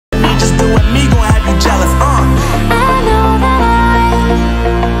of me gon' have you jealous, I know that I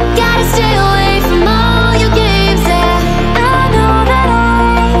gotta stay away from all your games, yeah. I know that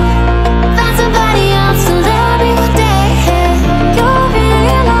I found somebody else to love me one day, yeah. You'll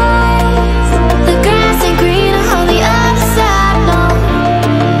realize the grass ain't greener on the other side, no.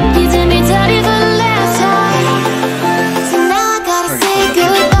 You did me dirty for the last time, so now I gotta say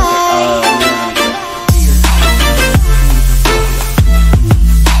goodbye.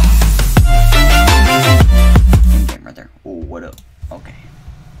 Game right there. Oh, what up? Okay.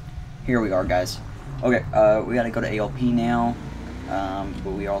 Here we are, guys. Okay, we gotta go to ALP now.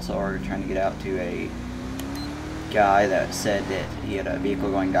 But we also are trying to get out to a guy that said that he had a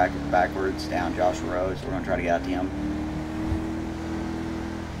vehicle going backwards down Joshua Road, so we're gonna try to get out to him.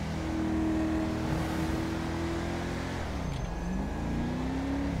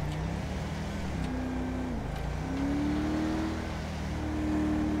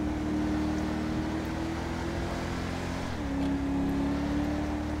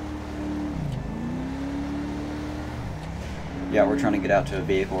 Yeah, we're trying to get out to a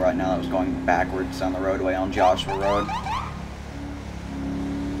vehicle right now that was going backwards down the roadway on Joshua Road.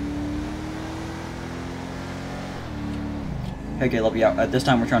 Hey Caleb, yeah, at this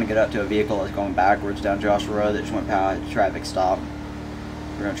time we're trying to get out to a vehicle that's going backwards down Joshua Road that just went past a traffic stop.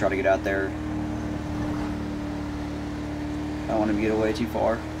 We're going to try to get out there. I don't want him to get away too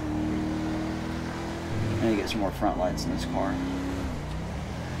far. I need to get some more front lights in this car.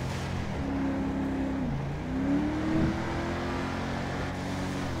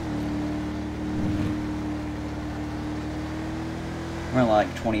 We're at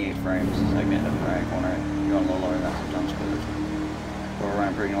like 28 frames a second in the right corner. You're going a little lower than that sometimes, but we're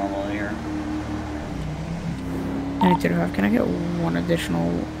running pretty normal in here. Can I get one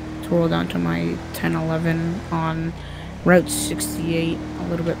additional to roll down to my 1011 on Route 68, a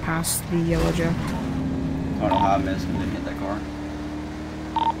little bit past the Yellow Jack? I don't know how I missed and didn't hit that car.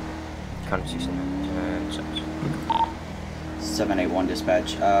 Kind of season 781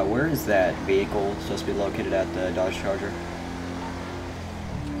 dispatch. Where is that vehicle supposed to be located at, the Dodge Charger?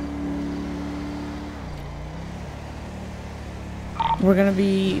 We're gonna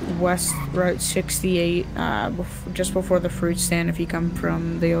be west Route 68, just before the fruit stand if you come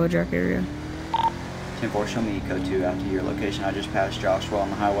from the Yellow Jack area. 10-4, show me code 2 out to your location. I just passed Joshua on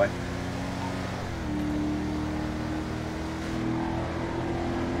the highway.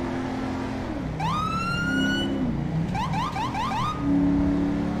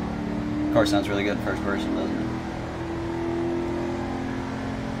 Car sounds really good first person, doesn't it?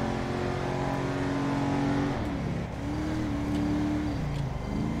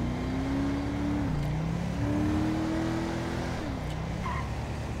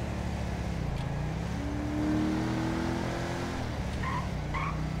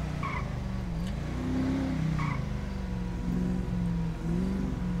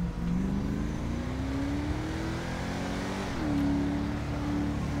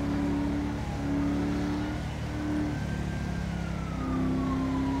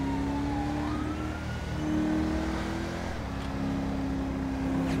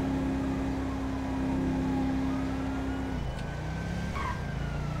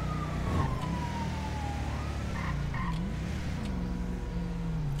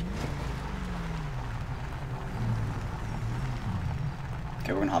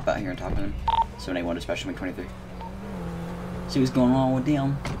 Okay, we're gonna hop out here and talk to him. 781 dispatch me 23. See what's going on with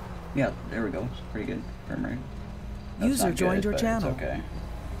them. Yeah, there we go. It's pretty good. Frame rate. User joined your channel. Okay.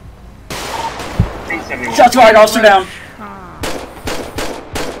 Shots fired, officer down.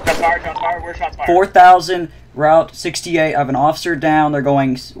 Shots fired, where's shots fired? 4000 Route 68. I have an officer down. They're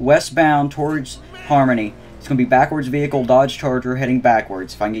going westbound towards Harmony. It's gonna be backwards vehicle, Dodge Charger heading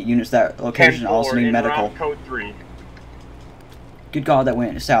backwards. If I can get units to that location, I also need medical. Code 3. Good God, that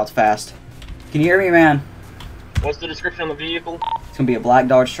went south fast. Can you hear me, man? What's the description on the vehicle? It's gonna be a black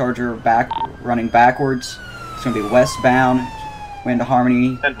Dodge Charger running backwards. It's gonna be westbound. Went into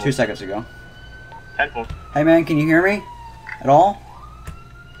Harmony 2 seconds ago. 10-4. Hey man, can you hear me? At all?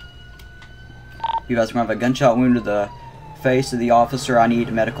 You guys are gonna have a gunshot wound to the face of the officer. I need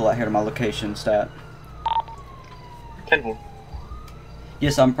medical out here to my location stat. 10-4.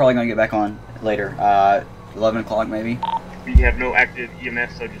 Yes, I'm probably gonna get back on later. 11 o'clock maybe. We have no active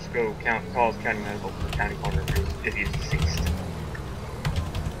EMS, so just go calls county medical for county coroner if he's deceased.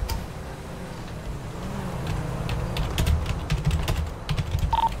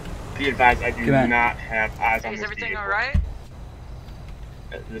 Be advised, I do not have eyes on this vehicle. Is everything alright?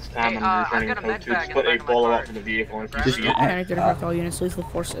 At this time, Hey, I'm I've returning got a code med 2 bag to in put the a back of my bolo car. out from the vehicle. And if Just you see it, Panic 35 all units. Lethal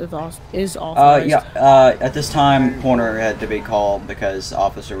force is authorized. Yeah, at this time, Corner had to be called because the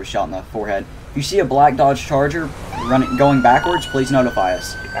officer was shot in the forehead. If you see a black Dodge Charger going backwards, please notify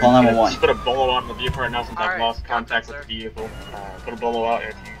us. Call I'm gonna 911. just put a bolo out in the vehicle right now since I've Alright, lost contact copy, with the vehicle. Put a bolo out,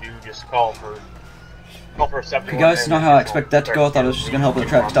 and if you do, just call for a septic. You guys know how I expect that to go. I thought it was just gonna help with the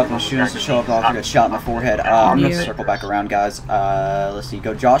traffic stop, and as soon as the show up, the officer gets shot in the forehead. I'm gonna circle back around, guys. Let's see,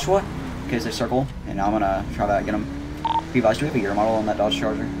 go Joshua, in case they circle, and I'm gonna try to get him. Be advised, do we have a year model on that Dodge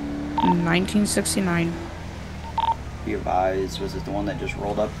Charger? 1969. Be advised, was it the one that just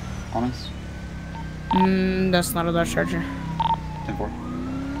rolled up on us? That's not a Dodge Charger. 10-4.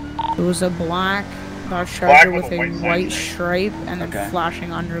 It was a black Dodge Charger with with a a white white sign. stripe and then Okay. flashing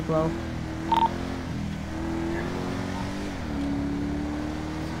underglow.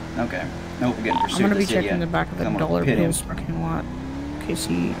 Okay. Nope, we're getting pursued. I'm gonna be this idiot. checking the back of the I'm gonna Dollar pit him. Bills parking lot in case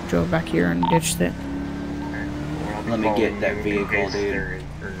he drove back here and ditched it. Let me get that vehicle, dude.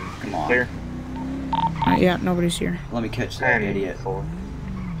 Come on. Clear. Yeah, nobody's here. Let me catch that idiot 10-4.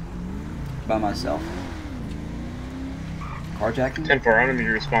 by myself. Carjacking? 10-4, I'm gonna be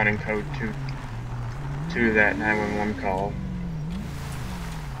responding code to that 911 call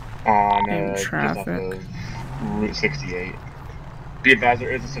on In just off traffic. of Route 68. Be advised,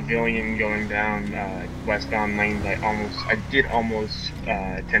 there is a civilian going down westbound lane that I did almost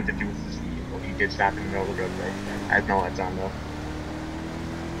attempt to do with this vehicle. He did stop in the middle of the road though. I know that's on though.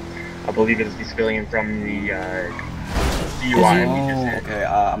 I believe it is the civilian from the DUI. Oh, okay.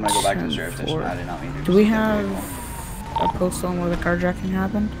 I'm gonna go back to the sheriff's station. I did not mean to. Do we have a post on where the carjacking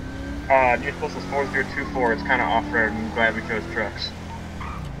happened? Near postal 4024. It's kind of off-road. I'm glad we chose trucks.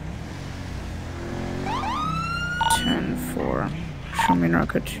 10-4. Show me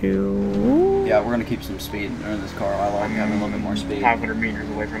Narco 2. Yeah, we're gonna keep some speed in this car. I like having a little bit more speed. 500 meters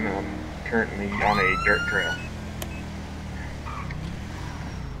away from them. Currently on a dirt trail.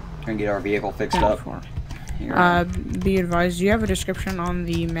 Trying to get our vehicle fixed up. 10-4. Here. Be advised, do you have a description on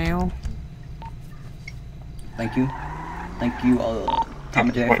the mail? Thank you. Thank you, Tom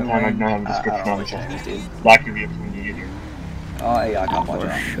and Jay. What time I don't have a description on what your name is, dude. Lock your vehicle when you get here. Oh, yeah, I can't watch Or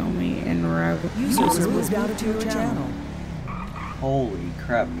it. show me en route. User was moved out to your channel. Holy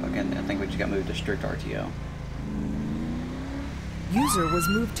crap. Again, I think we just got moved to strict RTO. User was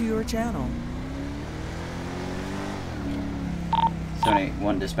moved to your channel.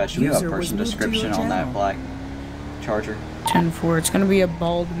 781 dispatch. Do we have a User was person moved to description your on that channel. black Charger? 10-4. It's gonna be a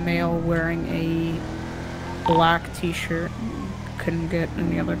bald male wearing a black t-shirt. Couldn't get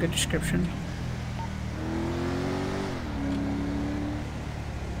any other good description.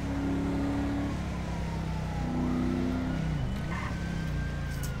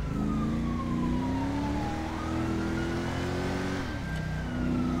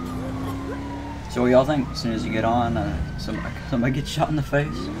 So what y'all think? As soon as you get on, somebody gets shot in the face?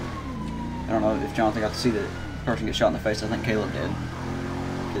 I don't know if Jonathan got to see the person get shot in the face. I think Caleb did.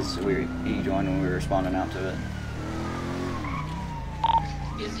 Because he joined when we were responding out to it.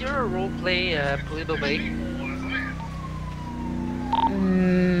 Is your roleplay Polito Bay?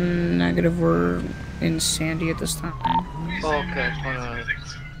 Negative. We're in Sandy at this time. Oh, okay.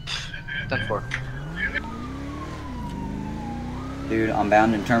 10-4. Dude, I'm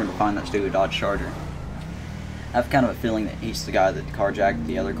bound and determined to find that stupid Dodge Charger. I have kind of a feeling that he's the guy that carjacked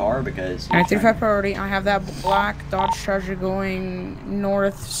the other car because... 35 priority. I have that black Dodge Charger going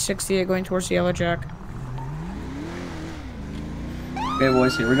north, 68 going towards the Yellow Jack. Okay,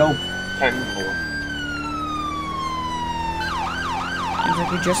 boys, here we go. 10-4. Seems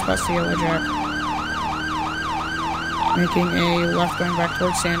like we just passed the Yellow Jack. Making a left going back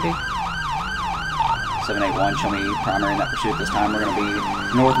towards Sandy. 781, show me primary in that pursuit. This time we're going to be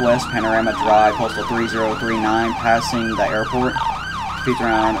northwest Panorama Drive, postal 3039, passing the airport. Speed's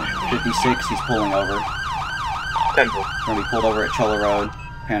around 56, he's pulling over. 10-4. We're going to be pulled over at Cholla Road,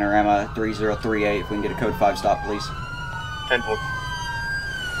 Panorama 3038. If we can get a code 5 stop, please. 10-4.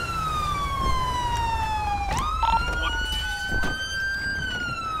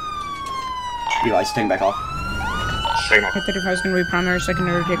 Be advised, taking back off. Second off. 35 is going to be primary,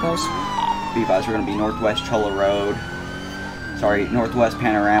 secondary take calls. Be advised, we're going to be northwest Cholla Road. Sorry, northwest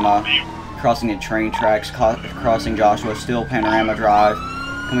Panorama. Crossing the train tracks, crossing Joshua, still Panorama Drive.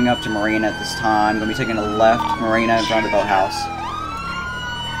 Coming up to Marina at this time. Going to be taking a left Marina in front of the boathouse.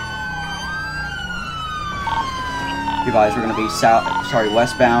 Be advised, we're going to be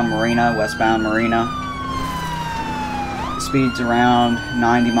westbound Marina, The speed's around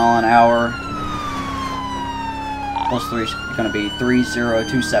 90 mile an hour. Pulse 3 is going to be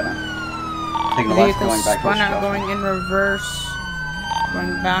 3027. Taking the left Vehicle going back towards spun out Joshua. going in reverse.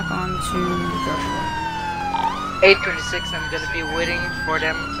 Going back onto Joshua. 826, I'm gonna be waiting for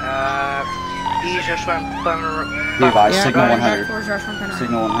them. East Joshua and Be advised, Yeah, signal going 100. back towards Joshua and Panorama.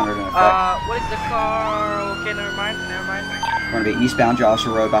 Signal 100 in effect. What is the car? Okay, never mind. We're going to be eastbound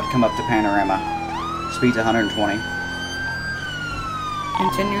Joshua Road, about to come up to Panorama. Speed's 120.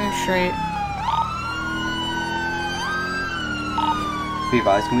 Continuing straight. Be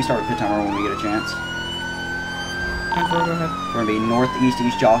advised, can we start with pit timer when we get a chance? And go ahead. We're going to be northeast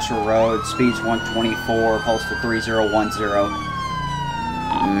East Joshua Road, speed's 124, postal 3010.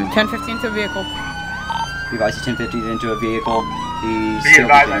 1015 to vehicle. Be advised, he's 1050 into a vehicle. He's Be still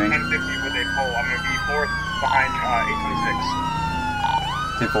advised, I'm continuing. 1050 with a pole. I'm going to be fourth behind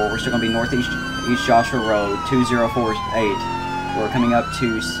 826. 10-4, we're still going to be northeast East Joshua Road, 2048. We're coming up to,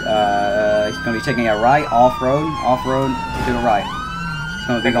 he's going to be taking a right, off-road, to the right. He's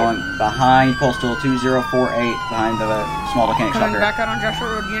going to be going behind Postal 2048, behind the small mechanic shop Coming here. back out on Joshua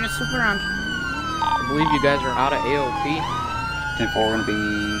Road, units loop around. I believe you guys are out of AOP. 10-4, we're going to be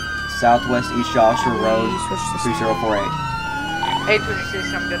southwest East Joshua Road, Switch to 2048.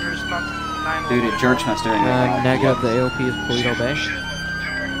 826, I'm gonna respond to 911. Dude, it jerks my steering wheel. Negative, the AOP is Polito Bay.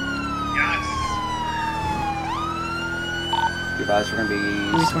 Be advised, we're going to be...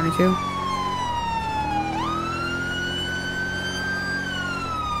 322.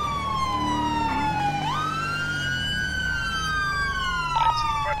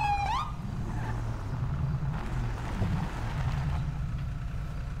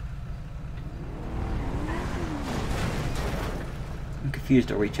 I'm confused,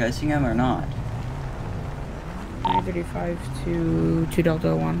 are we chasing him or not? 935 to 2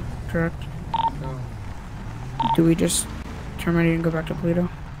 Delta 1, correct? No. Do we just terminate and go back to Polito?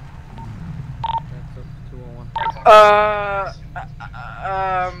 That's 201.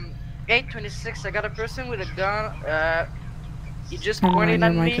 826, I got a person with a gun. He just Never pointed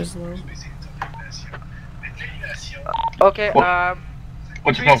mind, at your mic me. is low. Okay,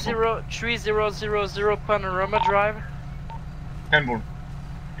 What's your postal? 3000 Panorama Drive. 10-4.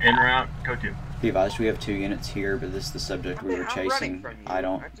 En route, go to. Be advised, we have 2 units here, but this is the subject we were chasing. I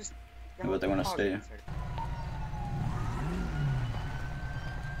don't know what they want us to do.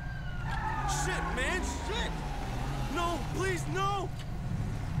 Shit, man, shit! No, please, no!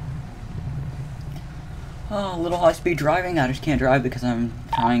 Oh, a little high-speed driving. I just can't drive because I'm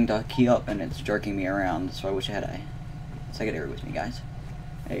trying to key up and it's jerking me around. So I wish I had a secondary with me, guys.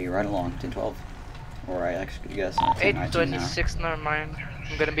 Hey, right along, 1012. Or I actually guess 1019 now. 826, never mind.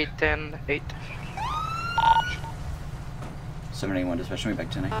 I'm gonna be 10-8. 781 dispatch me back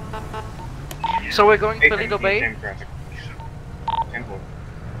to 10. So we're going to Polito Bay. 10-4.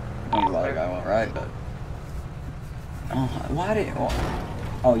 I don't know why the guy went right, but... Oh, why did...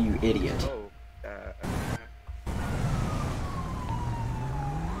 Oh, you idiot.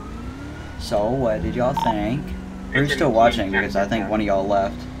 So, what did y'all think? We're still watching because I think one of y'all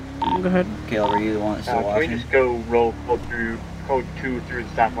left. Go ahead. Caleb, are you the one that's still Can we watching? just go roll code 2 through the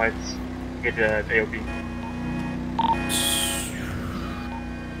stoplights, get to AOP?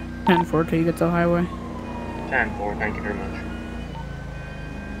 10-4 till you get to the highway. 10-4, thank you very much.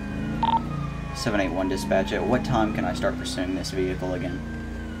 781 dispatch. At what time can I start pursuing this vehicle again?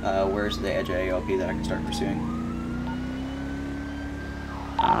 Where's the edge of AOP that I can start pursuing?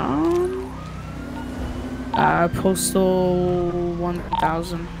 Postal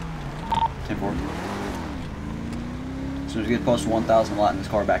 1000. 10-4. As soon as we get close to 1,000, lighten this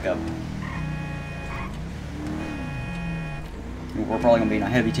car back up. We're probably going to be in a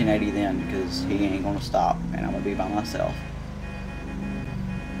heavy 1080 then, because he ain't going to stop, and I'm going to be by myself.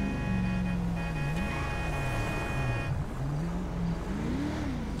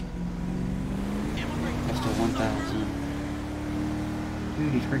 Close to 1,000.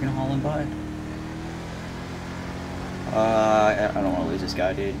 Dude, he's freaking hauling butt. I don't want to lose this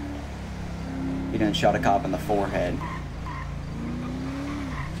guy, dude. He done shot a cop in the forehead.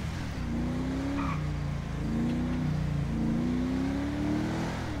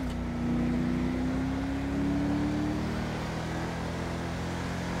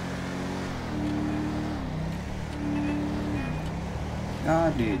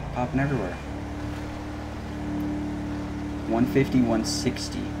 God, dude, popping everywhere. 150,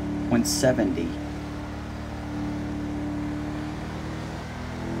 160, 170.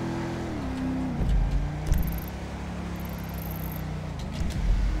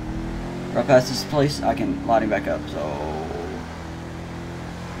 Right past this place, I can light him back up, so...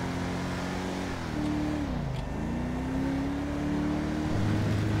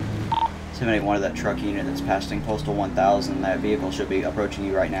 one of that truck unit that's passing Postal 1000. That vehicle should be approaching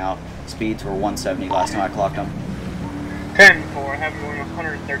you right now. Speeds were 170 last time I clocked them. 10-4, I have him going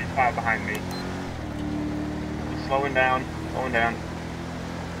 135 behind me. Slowing down, slowing down.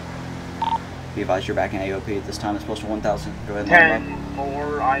 Be advised you're back in AOP at this time. It's supposed to 1,000. Go ahead and line up.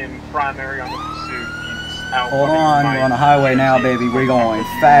 10-4, I am primary on the pursuit. He's out. Hold on, we're on a highway now, baby. We're going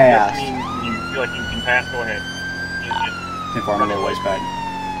fast. If you feel like you can pass, go ahead. 10-4, I'm a little ways back.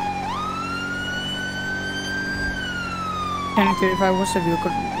 1035, what's the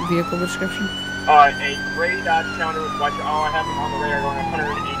vehicle description? A gray Dodge Challenger with white. Oh, I have him on the radar going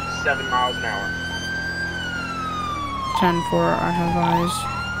 187 miles an hour. 10-4, I have eyes.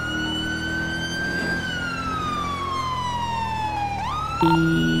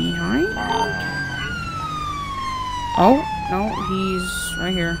 Behind? Oh, no, he's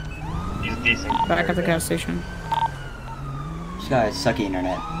right here. He's decent. Back at the gas station. This guy has sucky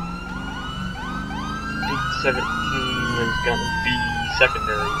internet. 817 is gonna be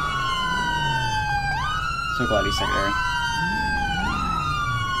secondary. So glad he's secondary.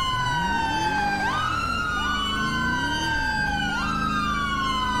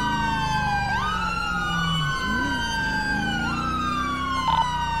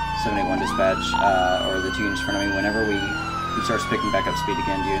 Dispatch, or the two units in front of me, whenever he starts picking back up speed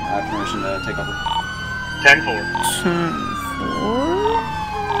again, do you have permission to take over? 10-4.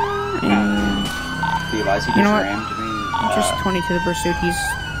 10-4. And be advised he gets rammed to me. Just 20 to the pursuit. He's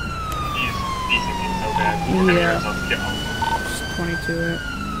decent. He's so bad. Yeah. Just 20 to it.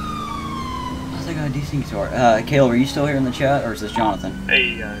 How's that guy DC to Caleb, are you still here in the chat, or is this Jonathan?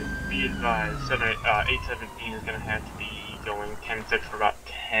 Hey, be advised, 817 is gonna have to be going 10-6 for about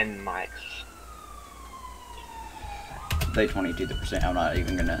 10 mics. They 22%. I'm not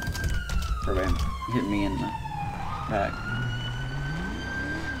even gonna probably hit me in the back.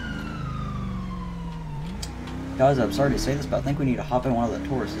 Guys, I'm sorry to say this, but I think we need to hop in one of the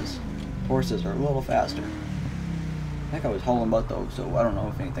Tauruses. Tauruses are a little faster. I think I was hauling butt though, so I don't know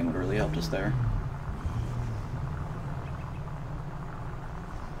if anything would really help us there.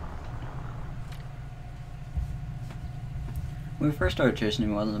 When we first started chasing him,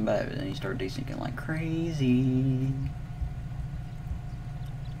 he wasn't bad, but then he started desyncing like crazy.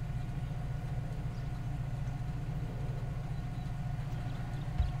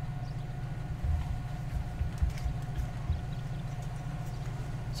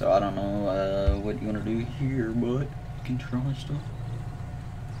 So I don't know what you want to do here, but you can try stuff.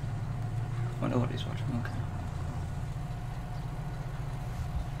 Oh, nobody's watching. Okay.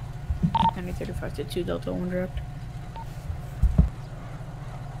 9035 to 2 Delta 1 direct.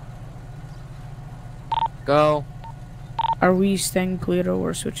 Go. Are we staying Toledo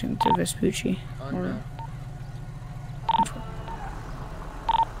or switching to Vespucci? Oh, or... no.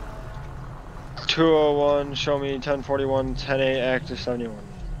 201, show me 1041, 10A, active 71.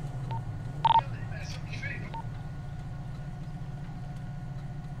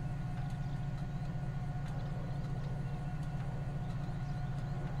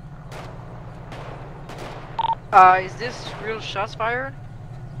 Is this real shots fired?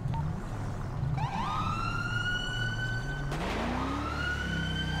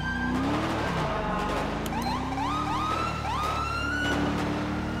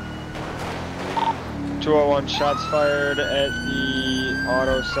 .201 shots fired at the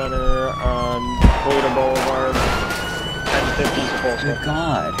auto center on Toledo Boulevard. 1050 full Good scope.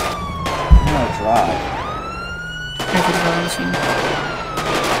 God. No drive. I think I'm on the scene.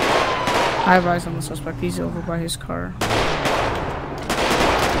 I have eyes on the suspect. He's over by his car.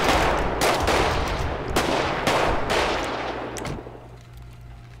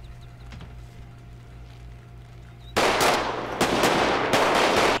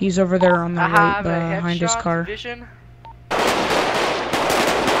 He's over there on the right behind his car. Vision.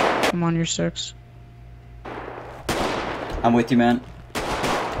 I'm on your 6. I'm with you, man.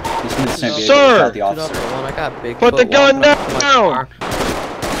 This needs to be Sir! able to the officer. I got big. Put the gun down!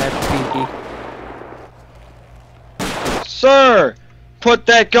 Sir! Put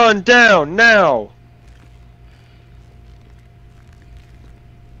that gun down, now!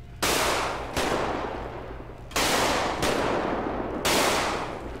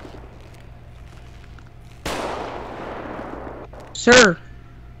 Sir!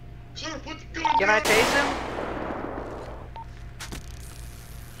 Sir, put the gun Can I tase him?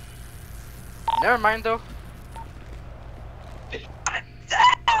 Never mind though. I'm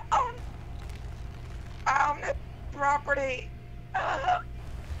down on the property. I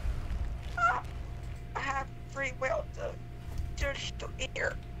have free will to just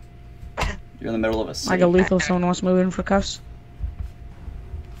here. You're in the middle of a city. Like a lethal, someone wants to move in for cuffs.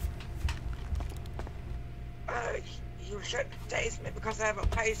 You shouldn't tase me because I have a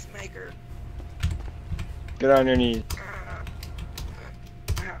pacemaker. Get on your knees.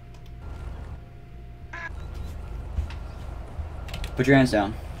 Put your hands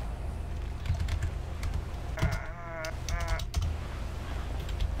down.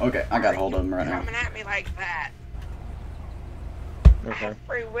 Okay, I got hold of him right now. Coming at me like that. I Okay. have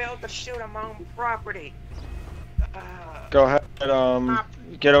free will to shoot on my own property. Go ahead.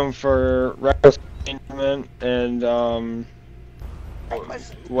 Get him for reckless endangerment and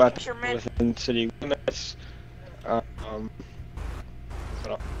weapon within city limits. What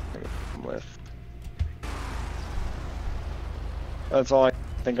else with. That's all I can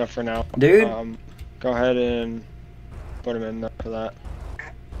think of for now. Dude. Go ahead and put him in there for that.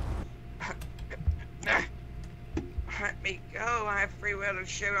 Let me go. I have free will to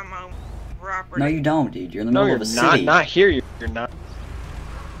shoot on my own property. No, you don't, dude. You're in the No, middle you're of a not. city. Not here. You're not.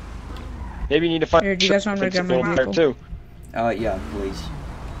 Maybe you need to find. Here, do you guys want me to get my vehicle? Too. Yeah, please.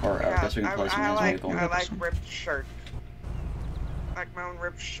 Or I guess we can place him in his vehicle. I like ripped shirts. I like my own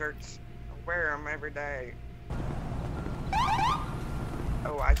ripped shirts. I wear them every day.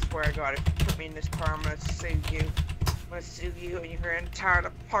 Oh, I swear to God, if you put me in this car, I'm gonna sue you. I'm gonna sue you and your entire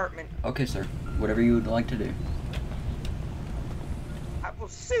department. Okay, sir. Whatever you would like to do. I will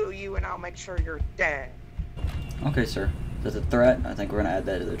sue you and I'll make sure you're dead. Okay, sir. That's a threat. I think we're gonna add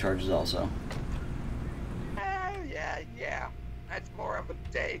that to the charges also. Yeah. That's more of a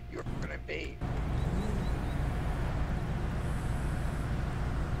day you're gonna be.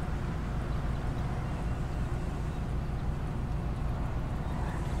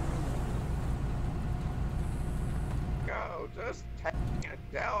 Go, just take a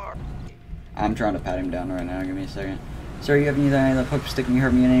dollar. I'm trying to pat him down right now. Give me a second. Sir, you have anything that hook stick can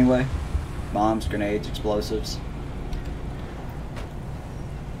hurt me in any way? Bombs, grenades, explosives.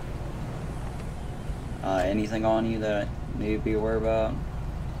 Anything on you that I need to be aware about?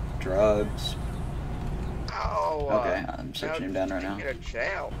 Drugs? Oh, okay, I'm searching him down right now. Get a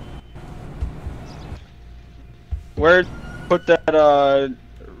jail. Where put that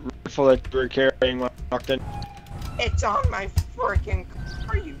rifle that you were carrying when I walked in? It's on my freaking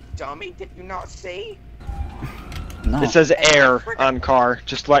car, you dummy. Did you not see? No. It says air on car.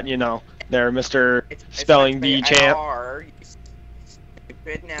 Just letting you know. There, Mr. Spelling Bee champ. AR, you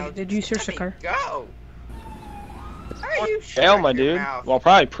stupid. Now, Did you search the car? Go. How about you Jail, shut my your dude. mouth? Well,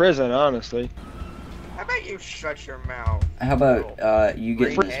 probably prison, honestly. How about you shut your mouth? How about you get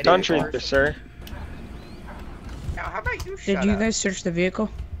in Free this country, vehicle? sir. Now, how about you shut Did you up? guys search the vehicle?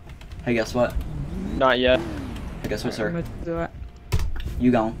 Hey, guess what? Not yet. Hey, guess what, I'm sir? gonna do that.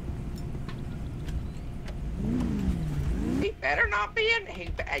 You gone. He better not be in.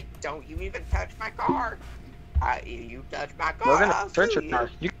 Hey, don't you even touch my car. You touch my car, We're gonna I'll search sue your car.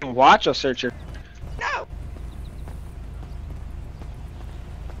 you. You can watch us search your. No.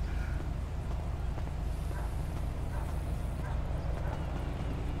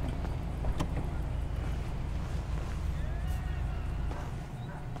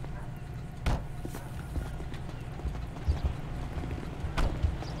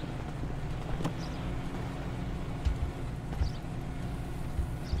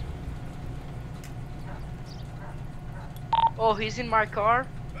 Oh, he's in my car?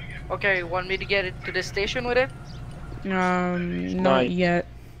 Okay, you want me to get it to the station with it? Not yet.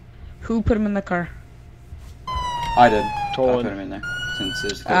 Who put him in the car? I did. I Tolan. put him in there. Since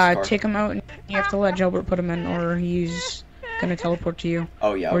there's his car. Take him out and you have to let Gilbert put him in or he's gonna teleport to you.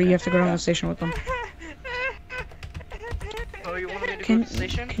 Oh, yeah, Or okay. you have to go down Yeah. the station with him. Oh, you want me to go to the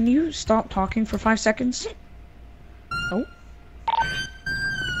station? Can you stop talking for 5 seconds? Oh.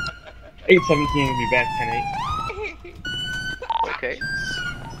 817 will be back 10-8. Okay.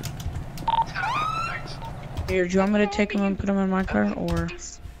 Here, do you want me to take him and put him in my car or?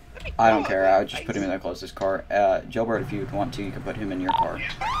 I don't care. I would just put him in the closest car. Gilbert, if you want to, you can put him in your car.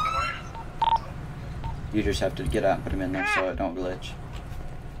 You just have to get out and put him in there so it don't glitch.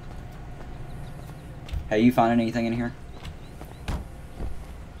 Hey, you find anything in here?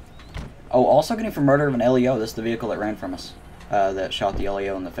 Oh, also getting for murder of an LEO. This is the vehicle that ran from us. That shot the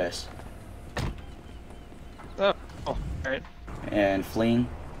LEO in the face. Oh, alright. And fleeing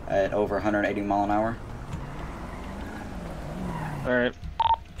at over 180 mile an hour. Alright.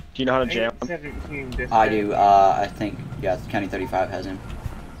 Do you know how to jam? 817 I do. I think, yeah, County 35 has him.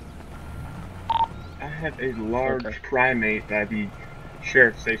 I have a large primate at the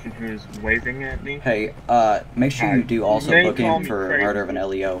sheriff's station who is waving at me. Hey, make sure you do also They book call him me for crazy. murder of an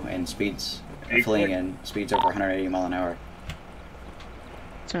LEO and speeds, fleeing and speeds over 180 mile an hour.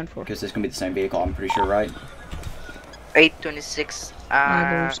 10-4. Because this is gonna be the same vehicle, I'm pretty sure, right? 826.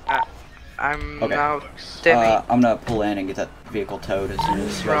 I'm Okay. now standing I'm gonna pull in and get that vehicle towed as soon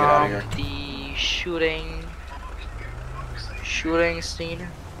as you all get out from of here. the shooting scene.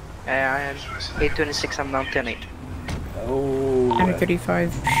 And 826, I'm now 10-8. Oh,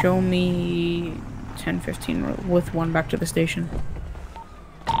 10:35. Show me 10:15 with 1 back to the station.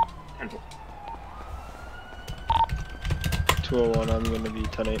 201, I'm gonna be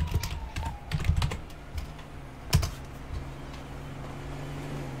 10-8.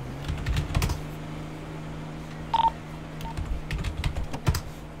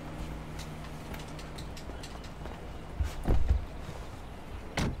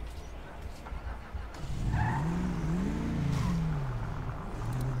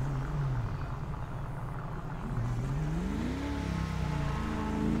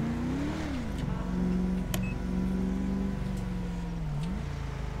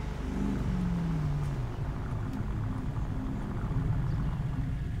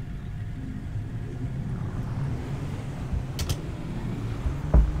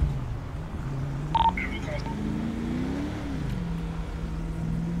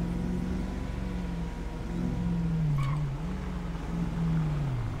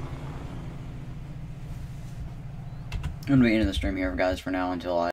 I'm going to be ending the stream here, guys, for now until I